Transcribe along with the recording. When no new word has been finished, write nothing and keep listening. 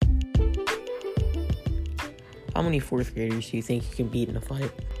How many fourth graders do you think you can beat in a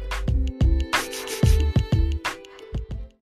fight?